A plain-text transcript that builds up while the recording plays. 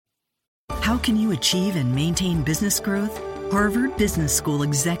How can you achieve and maintain business growth? Harvard Business School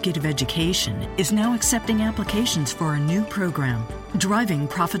Executive Education is now accepting applications for a new program, Driving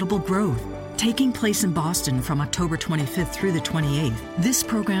Profitable Growth. Taking place in Boston from October 25th through the 28th, this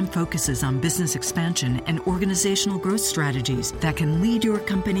program focuses on business expansion and organizational growth strategies that can lead your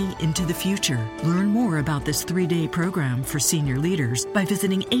company into the future. Learn more about this 3-day program for senior leaders by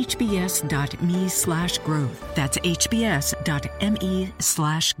visiting hbs.me/growth. That's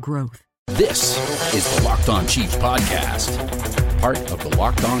hbs.me/growth. This is the Locked On Chiefs podcast, part of the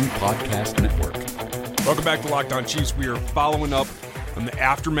Locked On Podcast Network. Welcome back to Locked On Chiefs. We are following up on the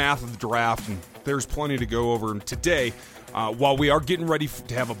aftermath of the draft, and there's plenty to go over today. While we are getting ready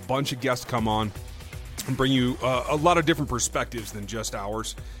to have a bunch of guests come on and bring you a lot of different perspectives than just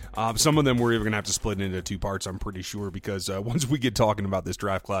ours. Some of them we're even going to have to split into 2 parts, I'm pretty sure, because once we get talking about this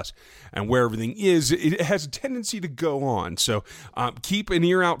draft class and where everything is, it has a tendency to go on. So keep an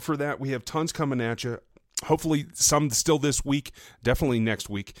ear out for that. We have tons coming at you. Hopefully some still this week, definitely next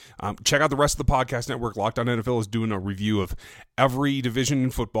week. Check out the rest of the podcast network. Locked On NFL is doing a review of every division in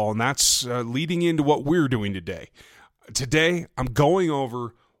football, and that's leading into what we're doing today. Today, I'm going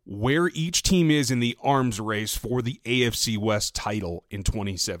over where each team is in the arms race for the AFC West title in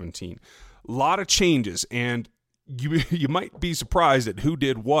 2017. A lot of changes, and you might be surprised at who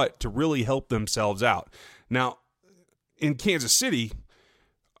did what to really help themselves out. Now, in Kansas City,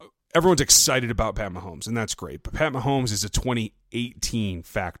 everyone's excited about Pat Mahomes, and that's great. But Pat Mahomes is a 2018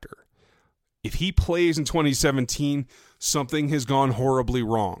 factor. If he plays in 2017, something has gone horribly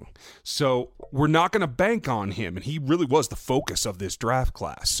wrong. So we're not going to bank on him, and he really was the focus of this draft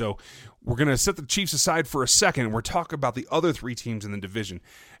class. So we're going to set the Chiefs aside for a second, and we're talking about the other 3 teams in the division.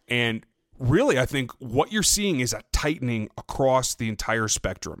 And really, I think what you're seeing is a tightening across the entire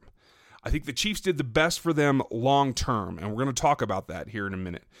spectrum. I think the Chiefs did the best for them long term, and we're going to talk about that here in a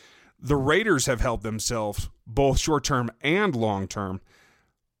minute. The Raiders have helped themselves both short-term and long-term.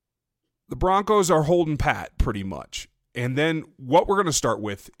 The Broncos are holding pat pretty much. And then what we're going to start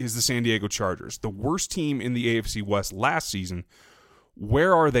with is the San Diego Chargers, the worst team in the AFC West last season.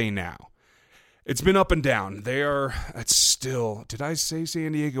 Where are they now? It's been up and down. It's still, did I say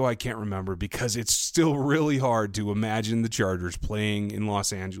San Diego? I can't remember, because it's still really hard to imagine the Chargers playing in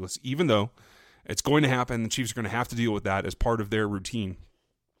Los Angeles, even though it's going to happen. The Chiefs are going to have to deal with that as part of their routine.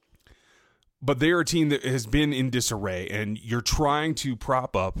 But they're a team that has been in disarray, and you're trying to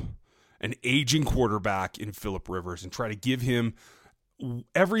prop up an aging quarterback in Phillip Rivers and try to give him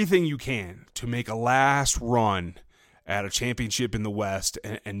everything you can to make a last run at a championship in the West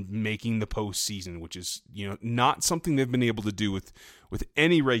and making the postseason, which is, not something they've been able to do with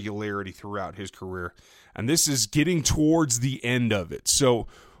any regularity throughout his career. And this is getting towards the end of it. So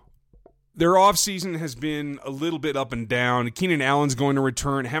their offseason has been a little bit up and down. Keenan Allen's going to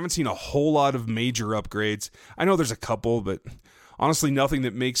return. Haven't seen a whole lot of major upgrades. I know there's a couple, but honestly, nothing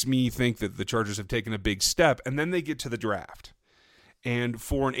that makes me think that the Chargers have taken a big step. And then they get to the draft. And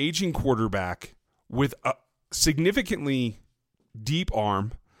for an aging quarterback with a significantly deep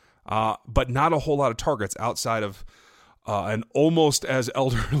arm, but not a whole lot of targets outside of an almost as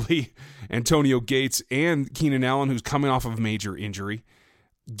elderly Antonio Gates and Keenan Allen, who's coming off of a major injury,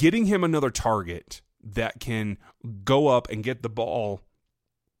 getting him another target that can go up and get the ball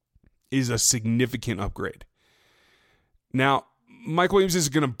is a significant upgrade. Now, Mike Williams is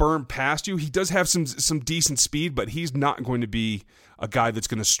going to burn past you. He does have some decent speed, but he's not going to be a guy that's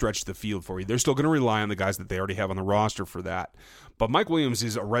going to stretch the field for you. They're still going to rely on the guys that they already have on the roster for that. But Mike Williams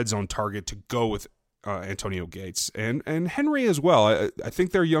is a red zone target to go with Antonio Gates and Henry as well. I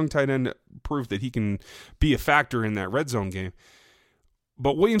think their young tight end proved that he can be a factor in that red zone game.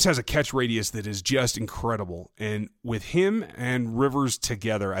 But Williams has a catch radius that is just incredible. And with him and Rivers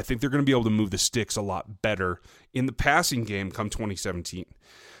together, I think they're going to be able to move the sticks a lot better in the passing game come 2017.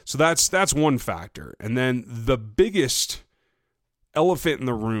 So that's one factor. And then the biggest elephant in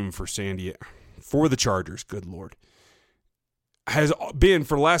the room for the Chargers, good Lord, has been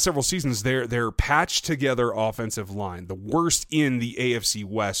for the last several seasons their patched together offensive line, the worst in the AFC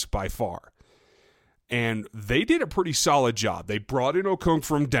West by far. And they did a pretty solid job. They brought in Okung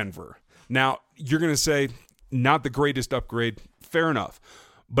from Denver. Now, you're going to say, not the greatest upgrade. Fair enough.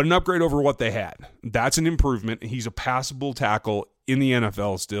 But an upgrade over what they had. That's an improvement. He's a passable tackle in the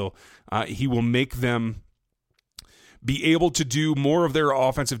NFL still. He will make them be able to do more of their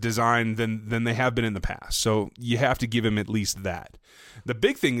offensive design than they have been in the past. So you have to give him at least that. The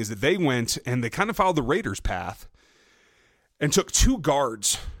big thing is that they went and they kind of followed the Raiders' path and took 2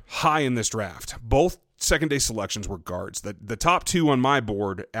 guards high in this draft. Both second-day selections were guards. The top 2 on my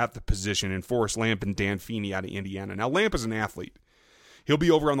board at the position in Forrest Lamp and Dan Feeney out of Indiana. Now, Lamp is an athlete. he'll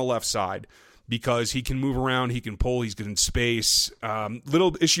be over on the left side because he can move around, he can pull, he's good in space.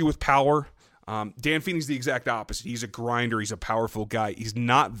 Little issue with power. Dan Feeney's the exact opposite. He's a grinder. He's a powerful guy. He's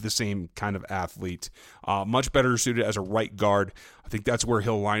not the same kind of athlete. Much better suited as a right guard. I think that's where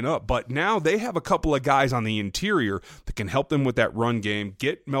he'll line up. But now they have a couple of guys on the interior that can help them with that run game,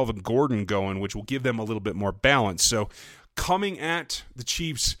 get Melvin Gordon going, which will give them a little bit more balance. So coming at the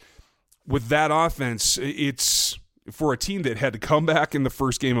Chiefs with that offense, it's for a team that had to come back in the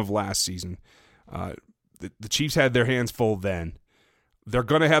first game of last season. The Chiefs had their hands full then. They're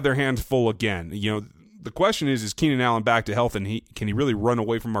going to have their hands full again. The question is Keenan Allen back to health, and can he really run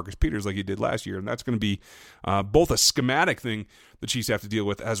away from Marcus Peters like he did last year? And that's going to be both a schematic thing the Chiefs have to deal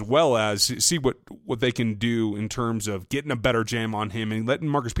with, as well as see what they can do in terms of getting a better jam on him and letting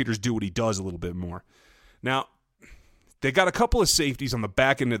Marcus Peters do what he does a little bit more. Now, they got a couple of safeties on the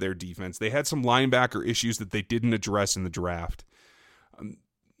back end of their defense. They had some linebacker issues that they didn't address in the draft.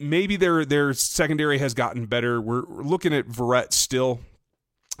 Maybe their secondary has gotten better. We're looking at Verrett still.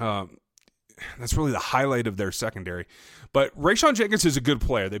 That's really the highlight of their secondary. But Rayshawn Jenkins is a good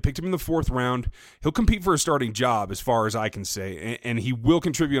player. They picked him in the 4th round. He'll compete for a starting job as far as I can say, and he will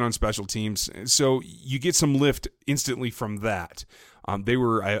contribute on special teams. So you get some lift instantly from that. They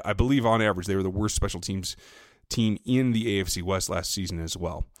were, I believe on average, they were the worst special teams team in the AFC West last season as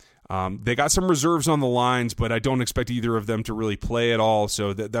well. They got some reserves on the lines, but I don't expect either of them to really play at all,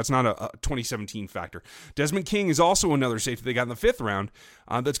 so that's not a 2017 factor. Desmond King is also another safety they got in the 5th round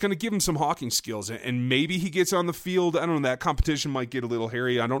that's going to give him some hawking skills, and maybe he gets on the field. I don't know, that competition might get a little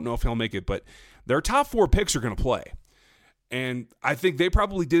hairy. I don't know if he'll make it, but their top 4 picks are going to play. And I think they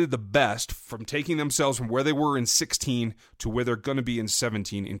probably did it the best from taking themselves from where they were in 16 to where they're going to be in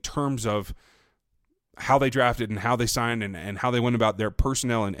 17 in terms of how they drafted and how they signed and how they went about their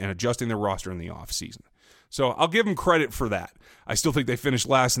personnel and adjusting their roster in the offseason. So I'll give them credit for that. I still think they finished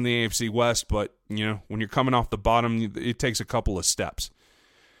last in the AFC West, but when you're coming off the bottom, it takes a couple of steps.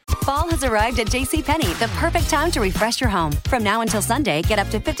 Fall has arrived at JCPenney, the perfect time to refresh your home. From now until Sunday, get up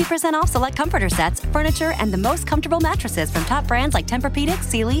to 50% off select comforter sets, furniture, and the most comfortable mattresses from top brands like Tempur-Pedic,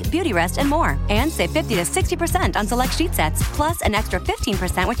 Sealy, Beautyrest, and more. And save 50 to 60% on select sheet sets, plus an extra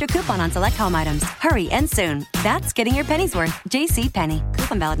 15% with your coupon on select home items. Hurry and soon. That's getting your pennies worth. JCPenney.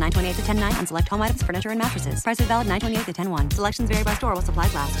 Coupon valid 9/28 to 10/9 on select home items, furniture, and mattresses. Prices valid 9/28 to 10/1. Selections vary by store while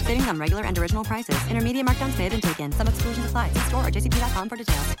supplies last. Savings on regular and original prices. Intermediate markdowns may have been taken. Some exclusions apply. See store or jcp.com for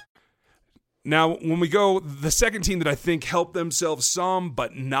details. Now, when we go, the second team that I think helped themselves some,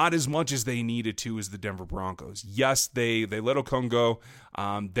 but not as much as they needed to, is the Denver Broncos. Yes, they let Okung go.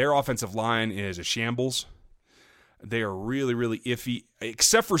 Their offensive line is a shambles. They are really, really iffy,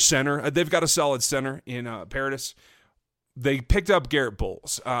 except for center. They've got a solid center in Paradis. They picked up Garrett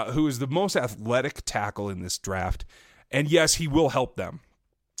Bowles, who is the most athletic tackle in this draft. And yes, he will help them.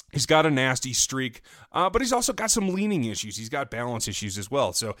 He's got a nasty streak, but he's also got some leaning issues. He's got balance issues as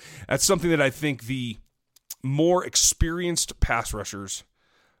well. So that's something that I think the more experienced pass rushers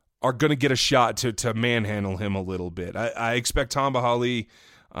are going to get a shot to manhandle him a little bit. I expect Tamba Hali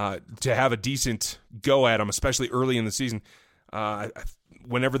to have a decent go at him, especially early in the season.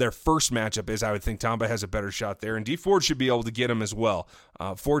 Whenever their first matchup is, I would think Tamba has a better shot there. And D Ford should be able to get him as well.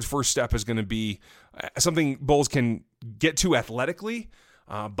 Ford's first step is going to be something Bowles can get to athletically,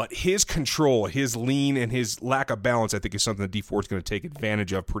 but his control, his lean, and his lack of balance, I think, is something that D Ford's going to take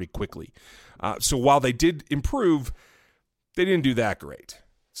advantage of pretty quickly. So while they did improve, they didn't do that great.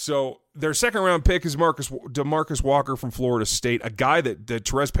 So their second-round pick is DeMarcus Walker from Florida State, a guy that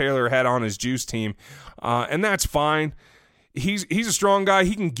Terez Paylor had on his juice team, and that's fine. He's a strong guy.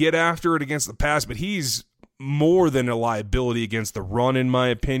 He can get after it against the pass, but he's more than a liability against the run, in my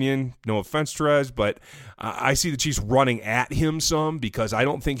opinion. No offense, Terez, but I see the Chiefs running at him some because I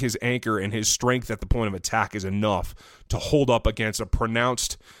don't think his anchor and his strength at the point of attack is enough to hold up against a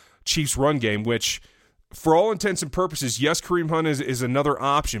pronounced Chiefs run game, which, for all intents and purposes, yes, Kareem Hunt is another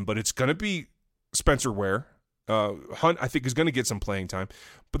option, but it's going to be Spencer Ware. Hunt, I think, is going to get some playing time.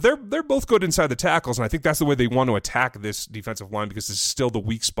 But they're both good inside the tackles, and I think that's the way they want to attack this defensive line because this is still the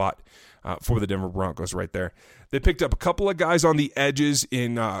weak spot for the Denver Broncos right there. They picked up a couple of guys on the edges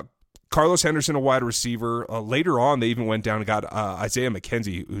in Carlos Henderson, a wide receiver. Later on, they even went down and got Isaiah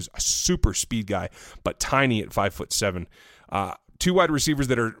McKenzie, who's a super speed guy, but tiny at 5'7". Two wide receivers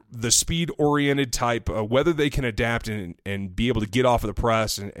that are the speed-oriented type. Whether they can adapt and be able to get off of the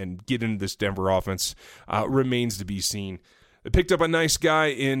press and get into this Denver offense remains to be seen. They picked up a nice guy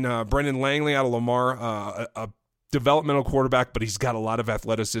in Brendan Langley out of Lamar, a developmental quarterback, but he's got a lot of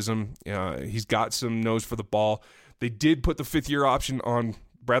athleticism. He's got some nose for the ball. They did put the fifth-year option on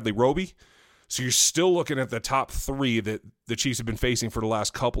Bradley Roby, So you're still looking at the top three that the Chiefs have been facing for the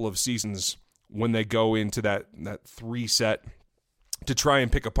last couple of seasons when they go into that three set to try and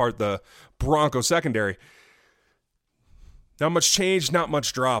pick apart the Broncos secondary. Not much change, not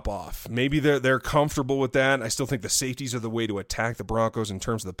much drop-off. Maybe they're comfortable with that. I still think the safeties are the way to attack the Broncos in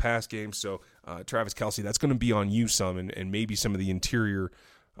terms of the pass game. So Travis Kelce, that's going to be on you some, and maybe some of the interior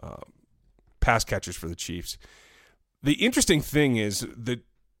pass catchers for the Chiefs. The interesting thing is that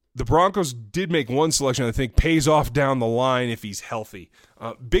the Broncos did make one selection I think pays off down the line if he's healthy.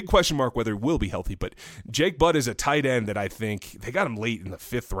 Big question mark whether he will be healthy, but Jake Butt is a tight end that I think they got him late in the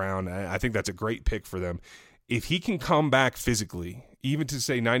 5th round. I think that's a great pick for them. If he can come back physically, even to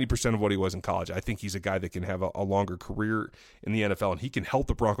say 90% of what he was in college, I think he's a guy that can have a longer career in the NFL, and he can help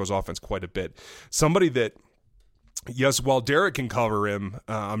the Broncos offense quite a bit. Somebody that, yes, while Derek can cover him,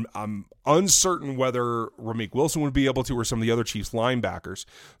 I'm uncertain whether Ramik Wilson would be able to or some of the other Chiefs linebackers.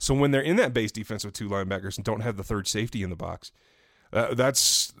 So when they're in that base defense with 2 linebackers and don't have the third safety in the box,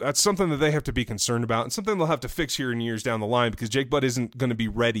 that's something that they have to be concerned about, and something they'll have to fix here in years down the line, because Jake Butt isn't going to be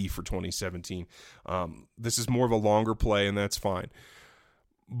ready for 2017. This is more of a longer play, and that's fine.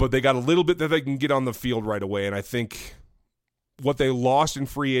 But they got a little bit that they can get on the field right away, and I think what they lost in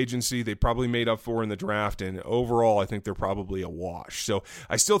free agency, they probably made up for in the draft, and overall, I think they're probably a wash. So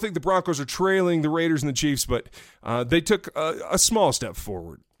I still think the Broncos are trailing the Raiders and the Chiefs, but they took a small step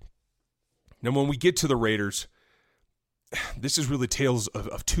forward. Now, when we get to the Raiders, this is really tales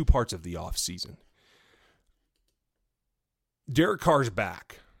of 2 parts of the offseason. Derek Carr's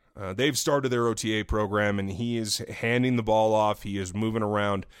back. They've started their OTA program, and he is handing the ball off. He is moving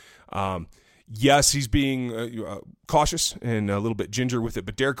around. Yes, he's being cautious and a little bit ginger with it,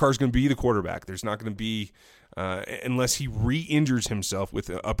 but Derek Carr's going to be the quarterback. There's not going to be, unless he re-injures himself with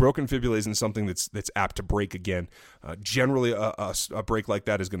a broken fibula, isn't something that's apt to break again. Generally, a break like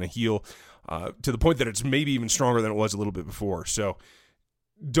that is going to heal to the point that it's maybe even stronger than it was a little bit before. So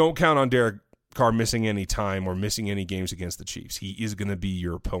don't count on Derek Carr missing any time or missing any games against the Chiefs. He is going to be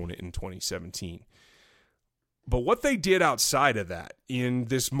your opponent in 2017. But what they did outside of that in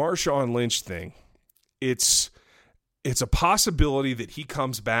this Marshawn Lynch thing, it's a possibility that he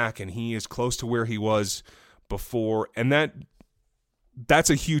comes back and he is close to where he was before, and that's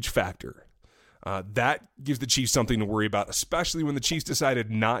a huge factor. That gives the Chiefs something to worry about, especially when the Chiefs decided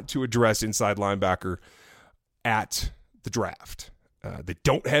not to address inside linebacker at the draft. They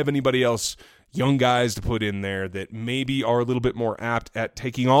don't have anybody else, young guys to put in there that maybe are a little bit more apt at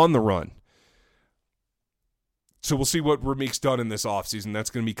taking on the run. So we'll see what Ramik's done in this offseason. That's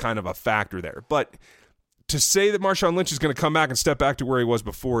going to be kind of a factor there. But to say that Marshawn Lynch is going to come back and step back to where he was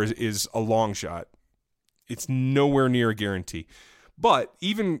before is a long shot. It's nowhere near a guarantee. But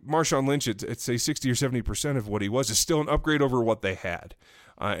even Marshawn Lynch at say 60 or 70% of what he was is still an upgrade over what they had.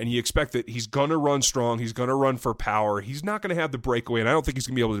 And you expect that he's going to run strong. He's going to run for power. He's not going to have the breakaway, and I don't think he's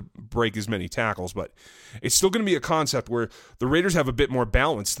going to be able to break as many tackles. But it's still going to be a concept where the Raiders have a bit more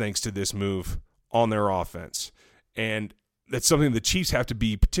balance thanks to this move on their offense. And that's something the Chiefs have to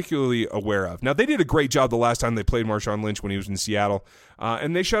be particularly aware of. Now, they did a great job the last time they played Marshawn Lynch when he was in Seattle,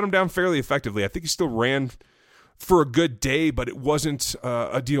 and they shut him down fairly effectively. I think he still ran for a good day, but it wasn't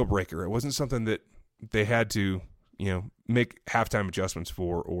a deal breaker. It wasn't something that they had to, make halftime adjustments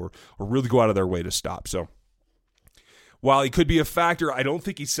for or really go out of their way to stop. So while he could be a factor, I don't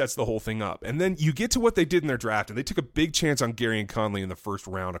think he sets the whole thing up. And then you get to what they did in their draft, and they took a big chance on Gareon Conley in the first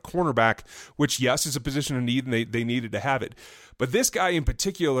round, a cornerback, which, yes, is a position of need, and they needed to have it. But this guy in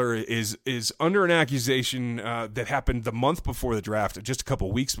particular is under an accusation that happened the month before the draft, just a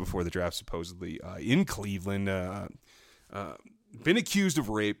couple weeks before the draft, supposedly, in Cleveland. Been accused of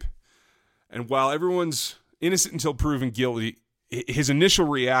rape. And while everyone's innocent until proven guilty, his initial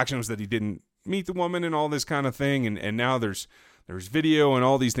reaction was that he didn't meet the woman and all this kind of thing, and now there's video and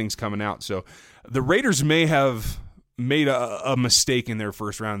all these things coming out. So the Raiders may have made a mistake in their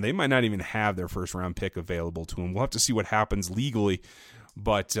first round. They might not even have their first round pick available to him. We'll have to see what happens legally,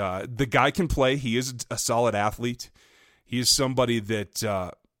 but the guy can play. He is a solid athlete. He is somebody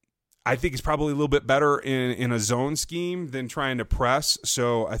that I think is probably a little bit better in a zone scheme than trying to press.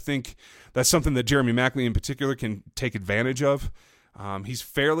 So I think that's something that Jeremy Maclin in particular can take advantage of. He's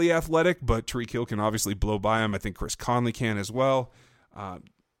fairly athletic, but Tyreek Hill can obviously blow by him. I think Chris Conley can as well.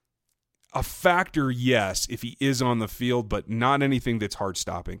 A factor, yes, if he is on the field, but not anything that's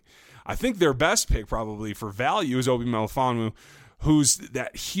hard-stopping. I think their best pick probably for value is Obi Melifonwu, who's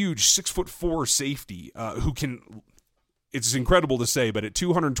that huge 6'4" safety who can, it's incredible to say, but at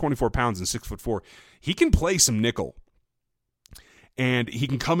 224 pounds and 6'4", he can play some nickel. And he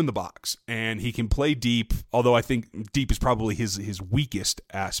can come in the box, and he can play deep, although I think deep is probably his weakest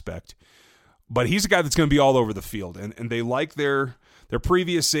aspect. But he's a guy that's going to be all over the field, and they like their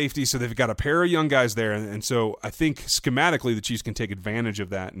previous safety, so they've got a pair of young guys there, and so I think schematically the Chiefs can take advantage of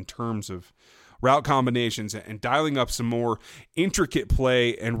that in terms of route combinations and dialing up some more intricate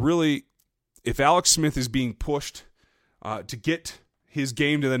play. And really, if Alex Smith is being pushed to get his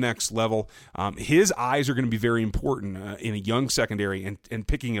game to the next level, his eyes are going to be very important in a young secondary and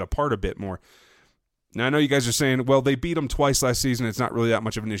picking it apart a bit more. Now, I know you guys are saying, well, they beat them twice last season. It's not really that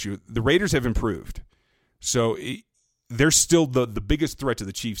much of an issue. The Raiders have improved. So they're still the biggest threat to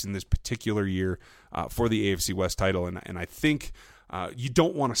the Chiefs in this particular year for the AFC West title. And I think you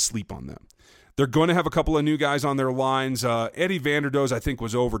don't want to sleep on them. They're going to have a couple of new guys on their lines. Eddie Vanderdoes, I think,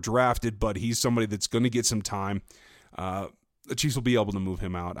 was overdrafted, but he's somebody that's going to get some time. The Chiefs will be able to move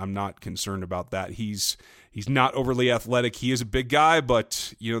him out. I'm not concerned about that. He's not overly athletic. He is a big guy,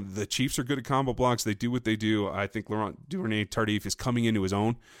 but the Chiefs are good at combo blocks. They do what they do. I think Laurent Duvernay-Tardif is coming into his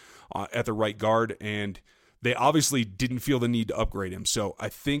own at the right guard, and they obviously didn't feel the need to upgrade him. So I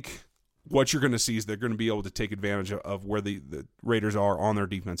think what you're going to see is they're going to be able to take advantage of where the Raiders are on their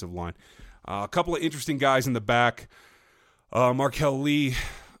defensive line. A couple of interesting guys in the back. Markel Lee,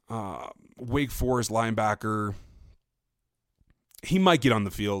 Wake Forest linebacker. He might get on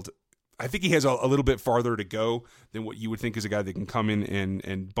the field. I think he has a little bit farther to go than what you would think is a guy that can come in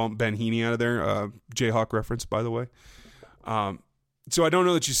and bump Ben Heaney out of there. Jayhawk reference, by the way. So I don't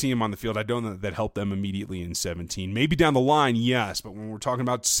know that you see him on the field. I don't know that helped them immediately in 17. Maybe down the line, yes, but when we're talking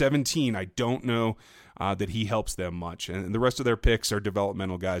about 17, I don't know that he helps them much. And the rest of their picks are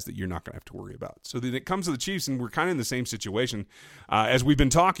developmental guys that you're not going to have to worry about. So then it comes to the Chiefs, and we're kind of in the same situation as we've been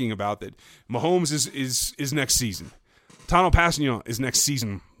talking about, that Mahomes is next season. Tano Passignon is next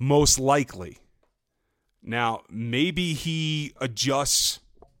season, most likely. Now, maybe he adjusts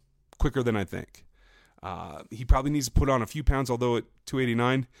quicker than I think. He probably needs to put on a few pounds, although at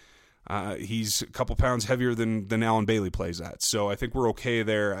 289, he's a couple pounds heavier than Alan Bailey plays at. So I think we're okay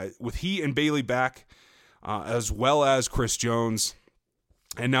there. With he and Bailey back, as well as Chris Jones,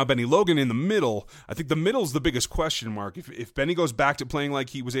 and now Benny Logan in the middle, I think the middle is the biggest question mark. If Benny goes back to playing like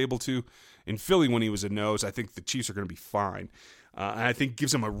he was able to in Philly when he was a nose, I think the Chiefs are going to be fine. And I think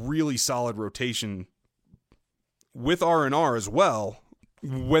gives them a really solid rotation with R&R as well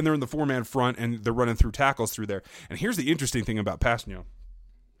when they're in the four-man front and they're running through tackles through there. And here's the interesting thing about Passignon.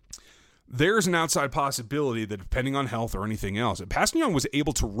 There's an outside possibility that depending on health or anything else, Passignon was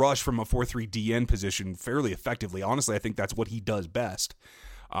able to rush from a 4-3 DN position fairly effectively. Honestly, I think that's what he does best.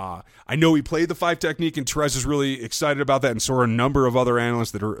 I know he played the 5 technique, and Terez is really excited about that, and so are a number of other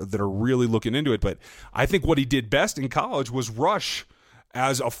analysts that are really looking into it. But I think what he did best in college was rush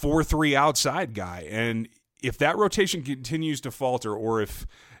as a 4-3 outside guy. And if that rotation continues to falter, or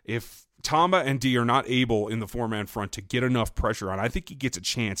if Tamba and D are not able in the four-man front to get enough pressure on, I think he gets a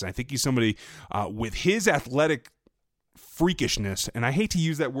chance. And I think he's somebody with his athletic freakishness, and I hate to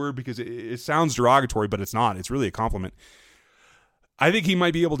use that word because it sounds derogatory, but it's not. It's really a compliment. I think he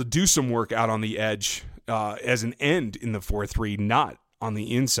might be able to do some work out on the edge as an end in the 4-3, not on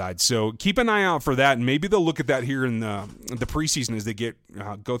the inside. So keep an eye out for that, and maybe they'll look at that here in the preseason as they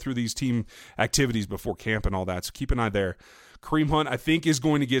go through these team activities before camp and all that. So keep an eye there. Kareem Hunt, I think, is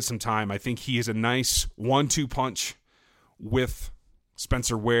going to get some time. I think he is a nice 1-2 punch with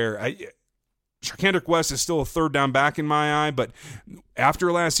Spencer Ware. Kendrick West is still a third down back in my eye, but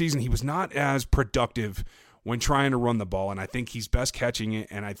after last season, he was not as productive when trying to run the ball, and I think he's best catching it,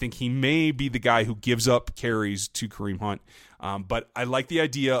 and I think he may be the guy who gives up carries to Kareem Hunt. But I like the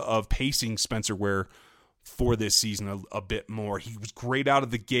idea of pacing Spencer Ware for this season a bit more. He was great out of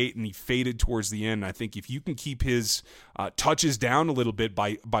the gate, and he faded towards the end. I think if you can keep his touches down a little bit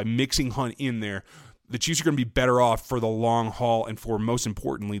by mixing Hunt in there, the Chiefs are going to be better off for the long haul and for, most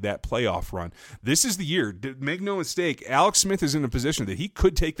importantly, that playoff run. This is the year. Make no mistake, Alex Smith is in a position that he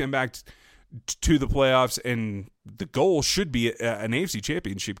could take them back to the playoffs, and the goal should be an AFC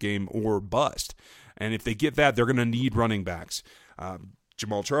championship game or bust. And if they get that, they're going to need running backs.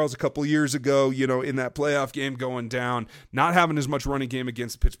 Jamal Charles a couple years ago, in that playoff game going down, not having as much running game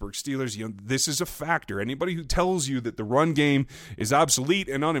against the Pittsburgh Steelers, this is a factor. Anybody who tells you that the run game is obsolete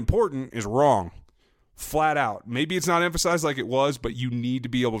and unimportant is wrong. Flat out. Maybe it's not emphasized like it was, but you need to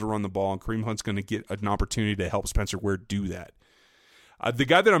be able to run the ball, and Kareem Hunt's going to get an opportunity to help Spencer Ware do that. The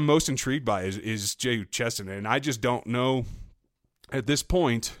guy that I'm most intrigued by is Jay Cheston, and I just don't know at this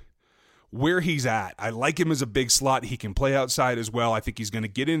point where he's at. I like him as a big slot. He can play outside as well. I think he's going to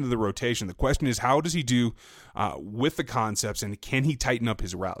get into the rotation. The question is, how does he do with the concepts, and can he tighten up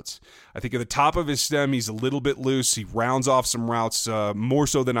his routes? I think at the top of his stem, he's a little bit loose. He rounds off some routes more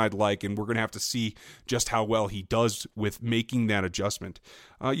so than I'd like, and we're going to have to see just how well he does with making that adjustment.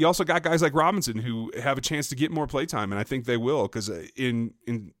 You also got guys like Robinson who have a chance to get more playtime, and I think they will, because in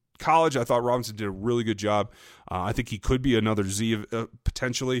college, I thought Robinson did a really good job. I think he could be another Z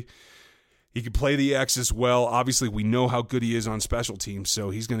potentially. He could play the X as well. Obviously, we know how good he is on special teams,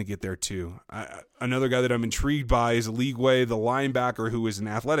 so he's going to get there too. Another guy that I'm intrigued by is Oligwe, the linebacker, who is an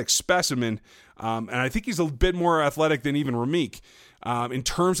athletic specimen, and I think he's a bit more athletic than even Ramik in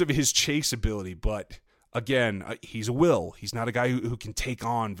terms of his chase ability. But again, he's a will. He's not a guy who can take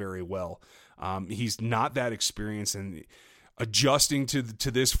on very well. He's not that experienced, and adjusting to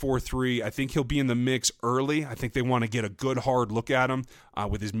this 4-3, I think he'll be in the mix early. I think they want to get a good hard look at him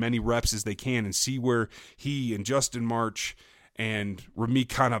with as many reps as they can and see where he and Justin March and Ramik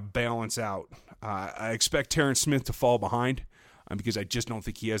kind of balance out. I expect Terrence Smith to fall behind because I just don't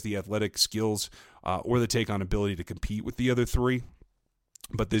think he has the athletic skills or the take-on ability to compete with the other three.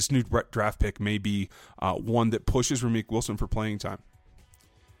 But this new draft pick may be one that pushes Ramik Wilson for playing time.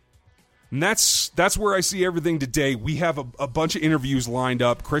 And that's where I see everything today. We have a bunch of interviews lined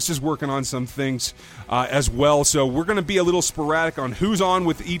up. Chris is working on some things as well. So we're going to be a little sporadic on who's on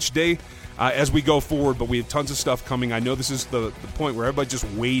with each day as we go forward. But we have tons of stuff coming. I know this is the point where everybody's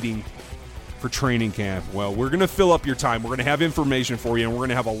just waiting for training camp. Well, we're going to fill up your time. We're going to have information for you, and we're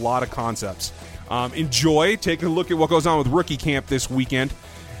going to have a lot of concepts. Enjoy. Take a look at what goes on with rookie camp this weekend.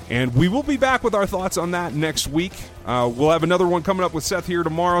 And we will be back with our thoughts on that next week. We'll have another one coming up with Seth here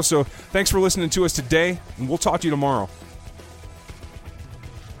tomorrow. So thanks for listening to us today, and we'll talk to you tomorrow.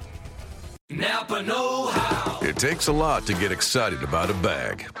 Napa know-how. It takes a lot to get excited about a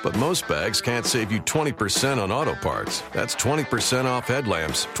bag, but most bags can't save you 20% on auto parts. That's 20% off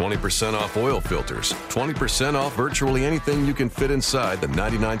headlamps, 20% off oil filters, 20% off virtually anything you can fit inside the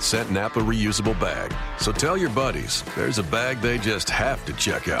 99-cent Napa reusable bag. So tell your buddies, there's a bag they just have to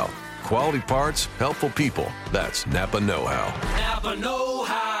check out. Quality parts, helpful people. That's Napa know-how. Napa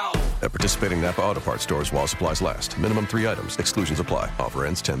know-how. At participating Napa Auto Parts stores while supplies last. Minimum 3 items. Exclusions apply. Offer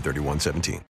ends 10/31/17.